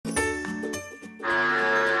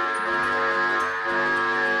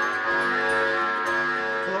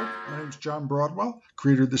John Broadwell,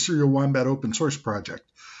 creator of the Serial Wombat open source project.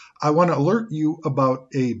 I want to alert you about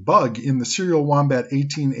a bug in the Serial Wombat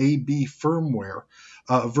 18AB firmware,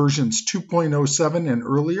 versions 2.0.7 and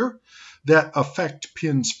earlier, that affect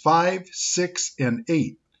pins 5, 6, and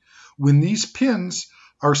 8. When these pins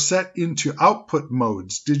are set into output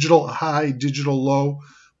modes, digital high, digital low,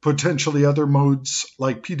 potentially other modes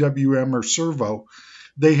like PWM or servo,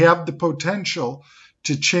 they have the potential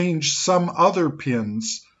to change some other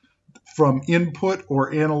pins from input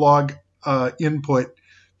or analog input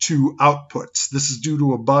to outputs. This is due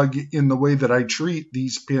to a bug in the way that I treat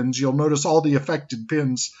these pins. You'll notice all the affected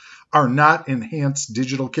pins are not enhanced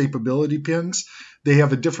digital capability pins. They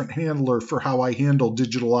have a different handler for how I handle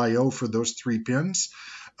digital I/O for those 3 pins.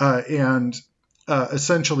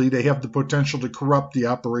 Essentially, they have the potential to corrupt the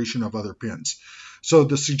operation of other pins. So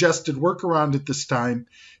the suggested workaround at this time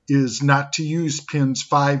is not to use pins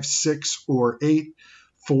 5, 6, or 8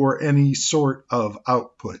 for any sort of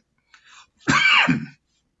output.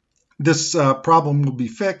 This problem will be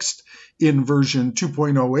fixed in version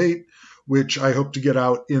 2.08, which I hope to get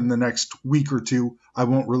out in the next week or 2. I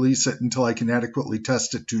won't release it until I can adequately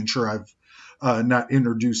test it to ensure I've not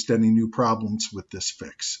introduced any new problems with this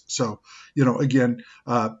fix. So, again,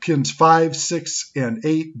 pins 5, 6, and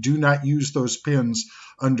 8, do not use those pins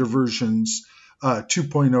under versions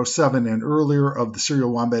 2.07 and earlier of the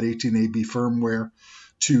Serial Wombat 18AB firmware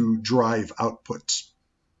to drive outputs.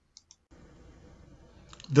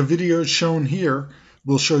 The videos shown here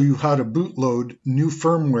will show you how to bootload new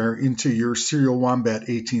firmware into your Serial Wombat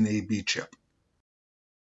 18AB chip.